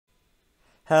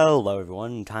Hello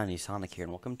everyone, Tiny Sonic here,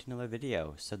 and welcome to another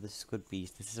video. So this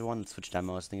is one of the Switch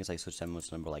demos. I think it's like Switch demos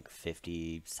number like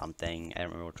 50 something. I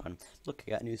don't remember which one. Look,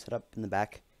 I got a new setup in the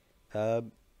back.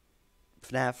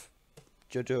 FNAF,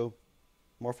 JoJo,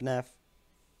 more FNAF,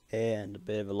 and a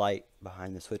bit of a light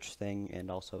behind the Switch thing, and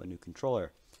also a new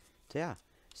controller. So yeah,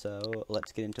 so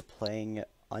let's get into playing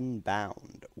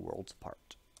Unbound, Worlds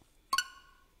Apart.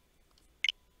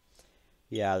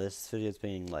 Yeah, this video is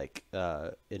being like,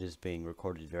 it is being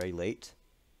recorded very late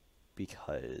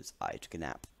because I took a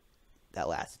nap that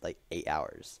lasted like 8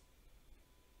 hours.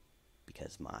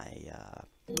 Because my,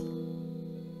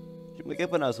 didn't wake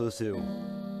up when I was supposed to.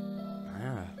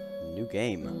 New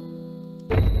game.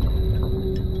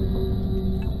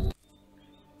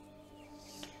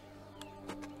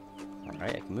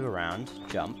 Alright, I can move around,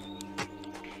 jump.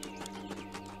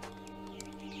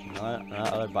 None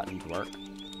other buttons work.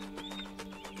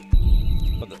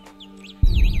 What the?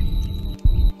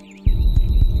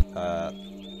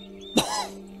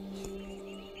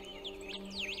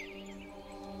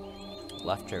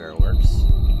 Left trigger works.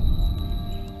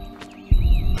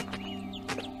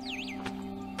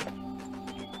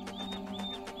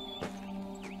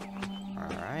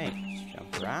 Alright, let's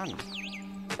jump around.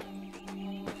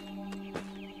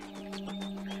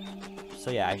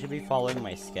 So yeah, I should be following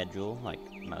my schedule, like,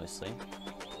 mostly.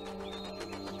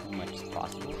 As much as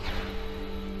possible.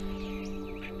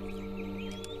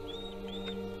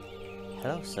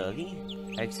 Hello, Sogi.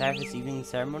 Are you excited for this evening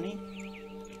ceremony?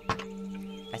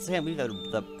 I still can't believe that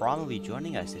the Brahm will be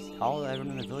joining us. It's all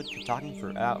everyone in the village been talking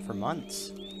for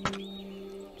months.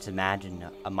 Just imagine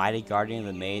a mighty guardian of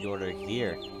the Maid Order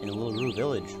here in the Little Rue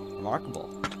village. Remarkable.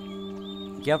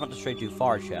 You haven't to stray too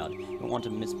far, child. You don't want to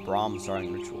miss Brahm's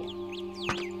starting ritual.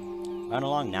 Run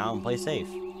along now and play safe.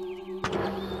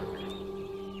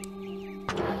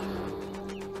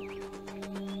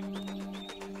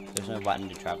 There's no button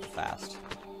to travel fast.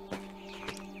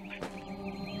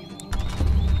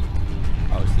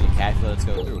 Oh, so the cash flow, let's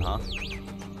go through, huh?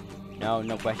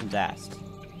 No questions asked.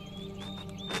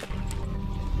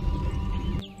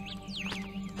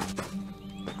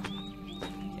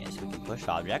 Okay, so we can push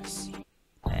objects.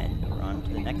 And we're on to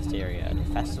the next area, the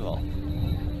festival.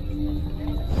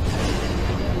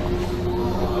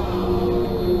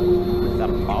 Is that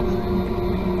a problem?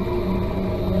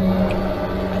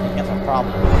 I think that's a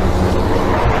problem.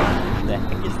 What the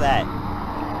heck is that?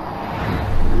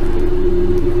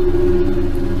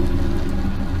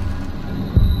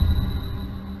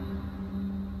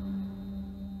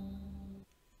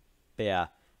 But yeah,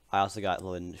 I also got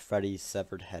little Freddy's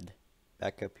severed head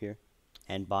back up here.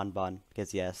 And Bon,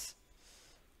 because yes.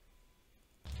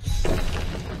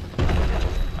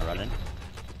 I run in.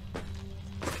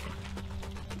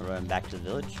 We're running back to the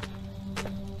village.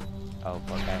 Oh,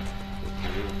 poor guy.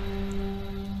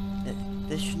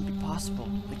 This shouldn't be possible.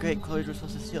 The Great Closure was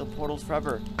supposed to seal portals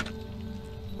forever.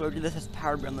 Whoever did this has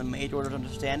power beyond the Maid Order's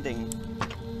understanding.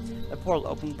 The portal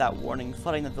opened without warning,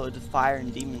 flooding the village with fire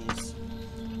and demons.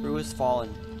 Rue has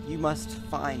fallen. You must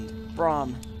find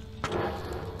Brahm.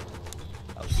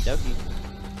 Okie dokie.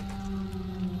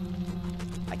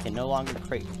 I can no longer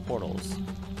create portals.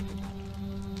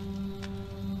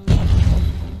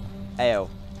 Ayo.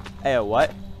 Ayo,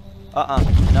 what?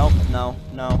 Nope, no,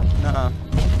 nuh-uh.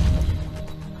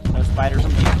 No spiders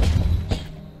on me.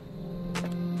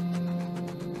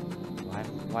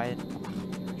 Why?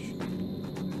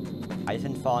 I've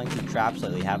been falling through traps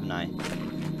lately, haven't I?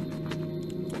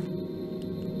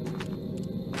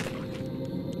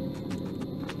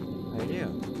 I do.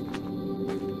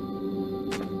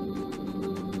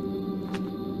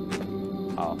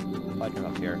 Oh, if I jump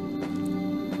up here.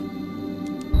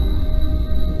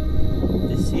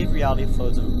 The sea of reality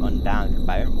flows unbound, and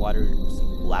vibrant waters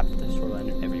lap the shoreline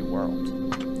of every world.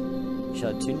 You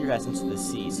shall attune your essence to the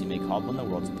sea, so you may call upon the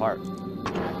worlds apart.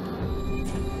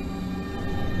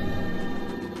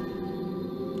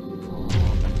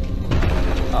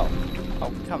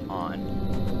 Oh, come on.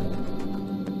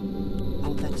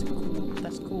 Oh, that's cool.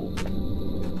 That's cool.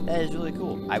 That is really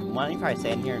cool. I'm wondering if I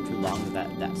stay in here too long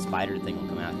that spider thing will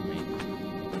come after me.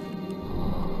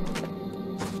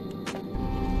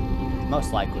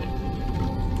 Most likely.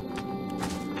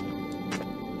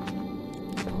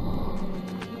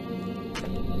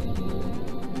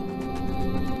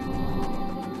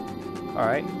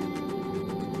 Alright.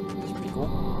 That's pretty cool.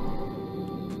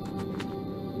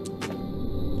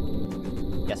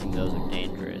 Guessing those are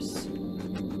dangerous.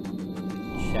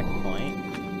 Checkpoint.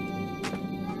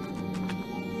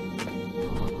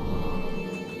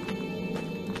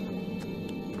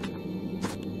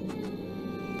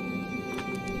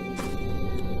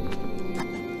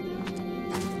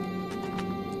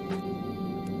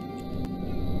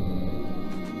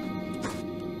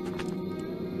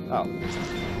 Oh.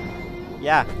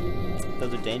 Yeah.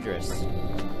 Those are dangerous.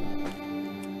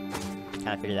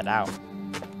 Kinda figured that out.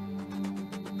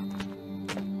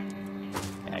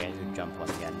 Yeah, I gotta do jump one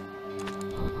again.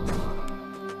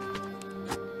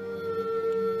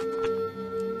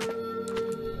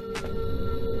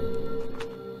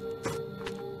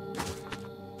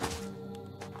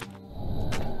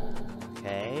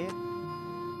 Okay.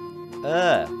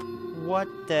 What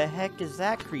the heck is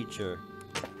that creature?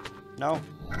 No.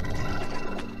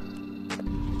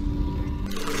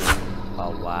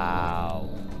 Oh, wow.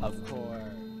 Of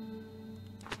course.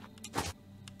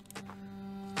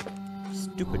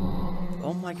 Stupid.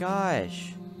 Oh my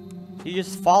gosh. You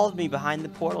just followed me behind the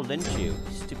portal, didn't you?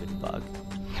 Stupid bug.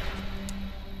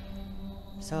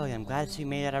 So, I'm glad you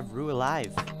made it out of Rue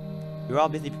alive. We were all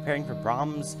busy preparing for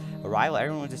Brahm's arrival.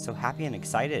 Everyone was just so happy and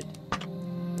excited.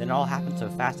 Then it all happened so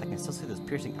fast, I can still see those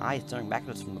piercing eyes staring back at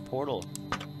us from the portal.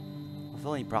 If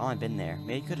only Brahm had been there.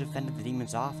 Maybe he could have fended the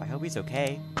demons off. I hope he's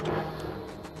okay.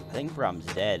 I think Brahm's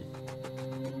dead.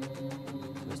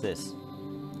 What's this?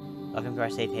 Welcome to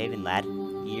our safe haven, lad.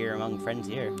 You're among friends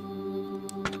here.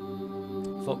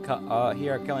 Folk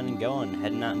here are coming and going,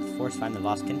 heading out into the forest to find the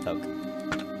lost kinfolk.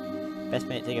 Best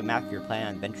mate, take a map of your plan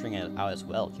on venturing out as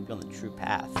well. Keep you on the true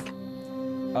path.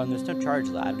 Oh, and there's no charge,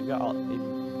 lad. We all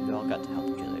got to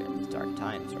help each other in these dark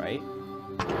times, right?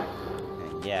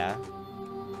 And yeah.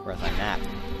 Where's my map?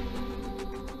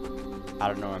 I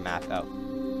don't know where my map. Oh.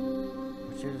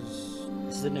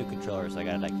 This is a new controller, so I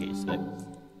gotta get used to it.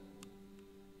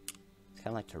 It's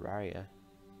kinda like Terraria.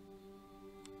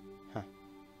 Huh.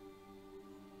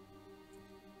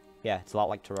 Yeah, it's a lot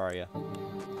like Terraria.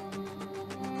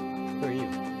 Who are you?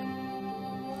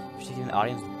 You're seeking an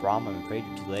audience with Brahm. I'm afraid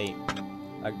you're too late.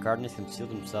 Our garden has concealed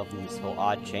himself in this whole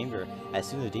odd chamber. As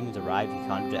soon as the demons arrived, he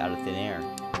conjured it out of thin air.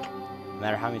 No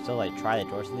matter how many souls I try, the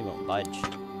door simply won't budge.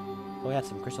 We got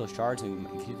some crystal shards and we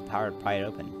can use the power to pry it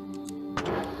open.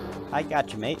 I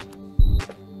got you, mate.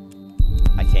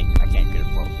 I can't create a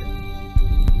portal here.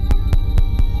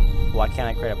 Why can't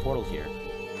I create a portal here?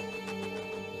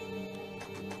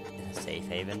 In a safe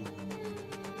haven.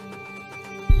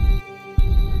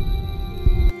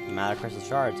 I'm out of crystal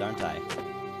shards, aren't I?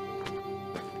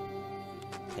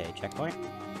 Okay, checkpoint.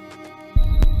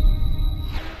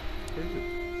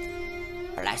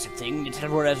 Elastic thing, the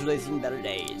teleporter has really seen better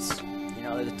days. You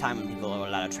know, there's a time when people are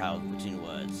allowed to travel between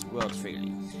worlds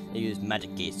freely. They use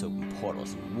magic gates to open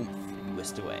portals and woof,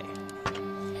 whisked away. I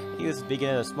think this is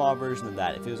beginning a small version of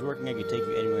that. If it was working, I could take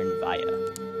you anywhere in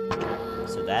Via.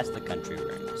 So that's the country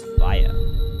we're in, it's Via.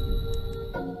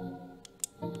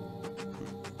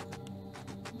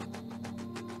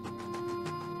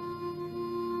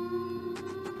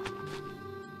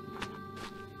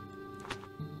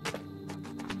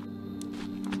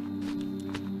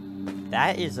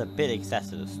 That is a bit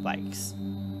excessive, spikes.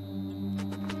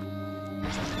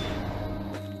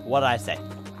 What did I say?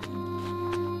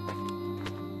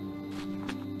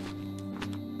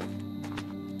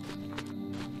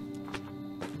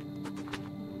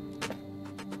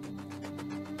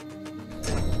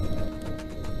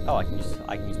 Oh, I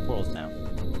can use portals now.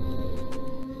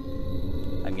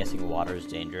 I'm guessing water is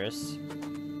dangerous.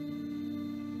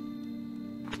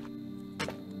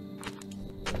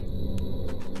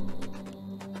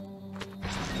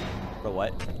 For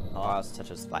what? Oh, it's such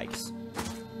a spikes.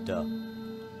 Duh.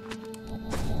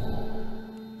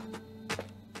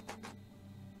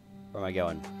 Where am I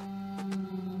going?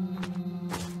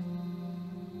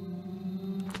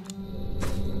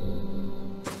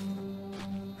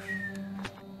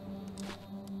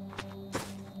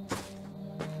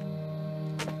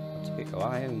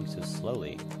 Why am I moving so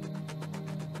slowly?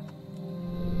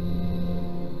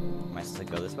 Am I supposed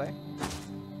to go this way?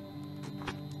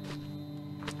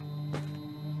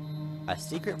 A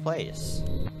secret place.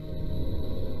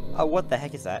 Oh, what the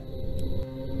heck is that?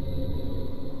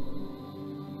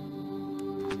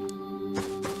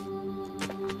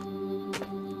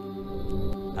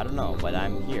 I don't know, but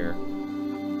I'm here.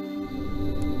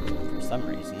 For some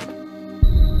reason.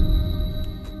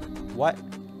 What?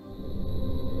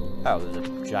 Oh, there's a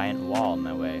giant wall in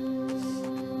my way.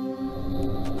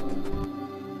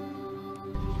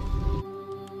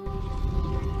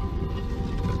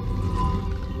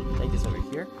 Take this over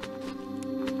here.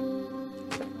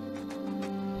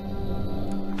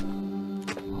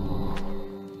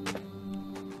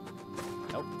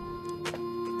 Nope.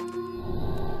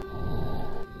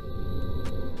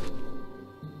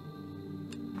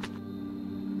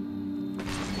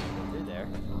 Through there.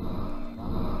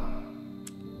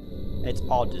 It's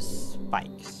all just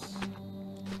spikes.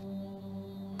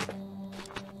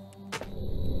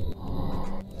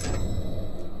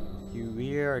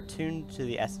 are attuned to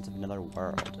the essence of another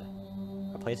world.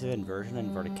 A place of inversion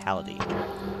and verticality.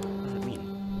 What does it mean?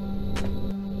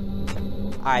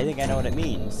 I think I know what it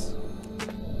means.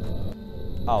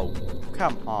 Oh,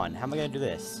 come on. How am I gonna do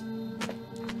this?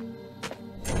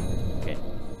 Okay.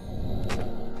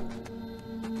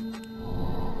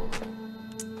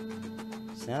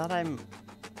 So now that I'm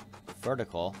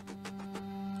vertical,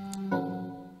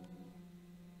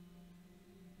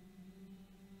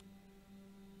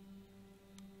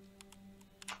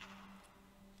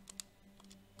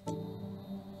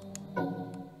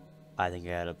 I think I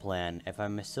had a plan. If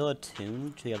I'm still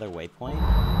attuned to the other waypoint,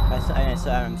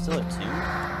 I'm still attuned.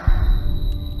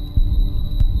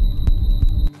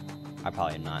 I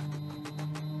probably am not.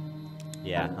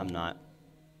 Yeah, I'm not.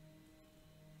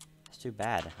 That's too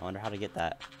bad. I wonder how to get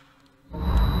that.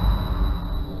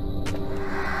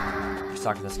 Let's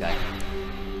talk to this guy.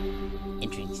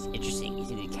 Interesting. You seem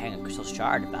to be carrying a crystal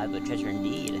shard, valuable treasure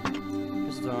indeed.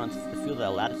 Crystals are on the field that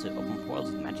allowed us to open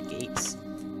portals with magic gates.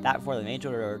 That before the Mage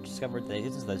Order discovered the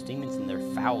existence of those demons and their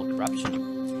foul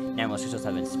corruption. Now most crystals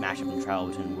have been smashed up and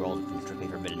traveled between worlds which are strictly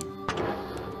forbidden.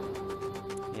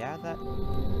 Yeah, that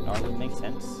normally makes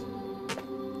sense.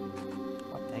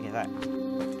 What the heck is that?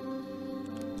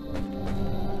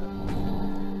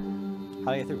 How do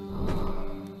I get through?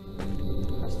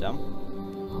 That's dumb.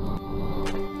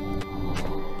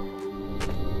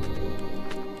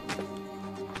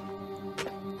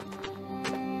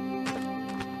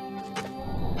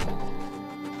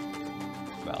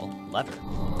 Lever.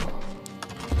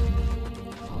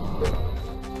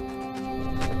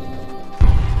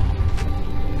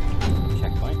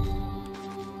 Checkpoint.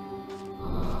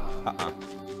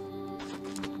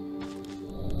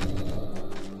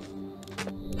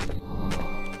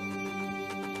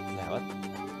 Yeah, what?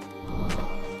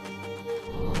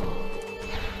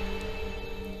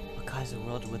 What caused the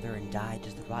world to wither and die?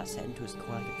 Does the rot set into its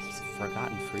core like a piece of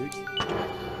forgotten fruit?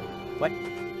 What?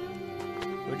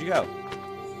 Where'd you go?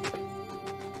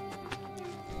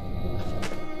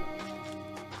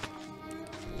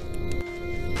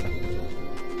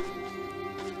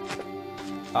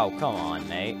 Oh, come on,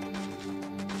 mate.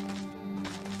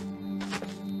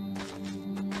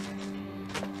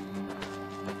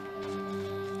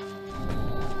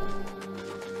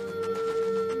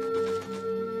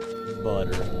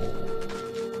 Butter.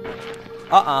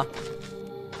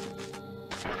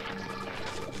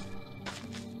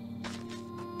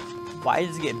 Why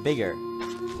does it get bigger?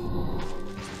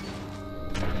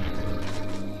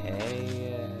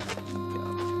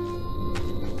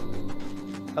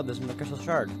 Oh, there's another crystal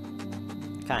shard.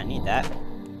 Kinda need that.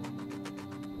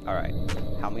 Alright,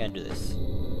 how am I gonna do this?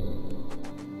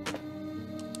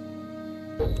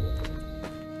 How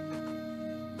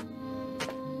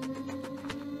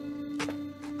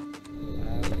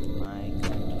am I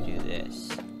going to do this?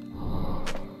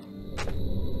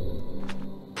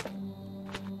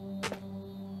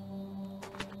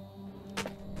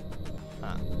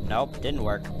 Nope, didn't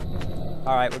work.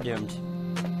 Alright, we're doomed.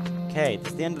 Okay,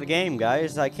 that's the end of the game,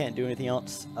 guys. I can't do anything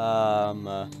else.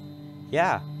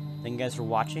 Yeah. Thank you guys for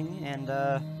watching, and,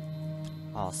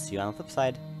 I'll see you on the flip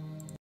side.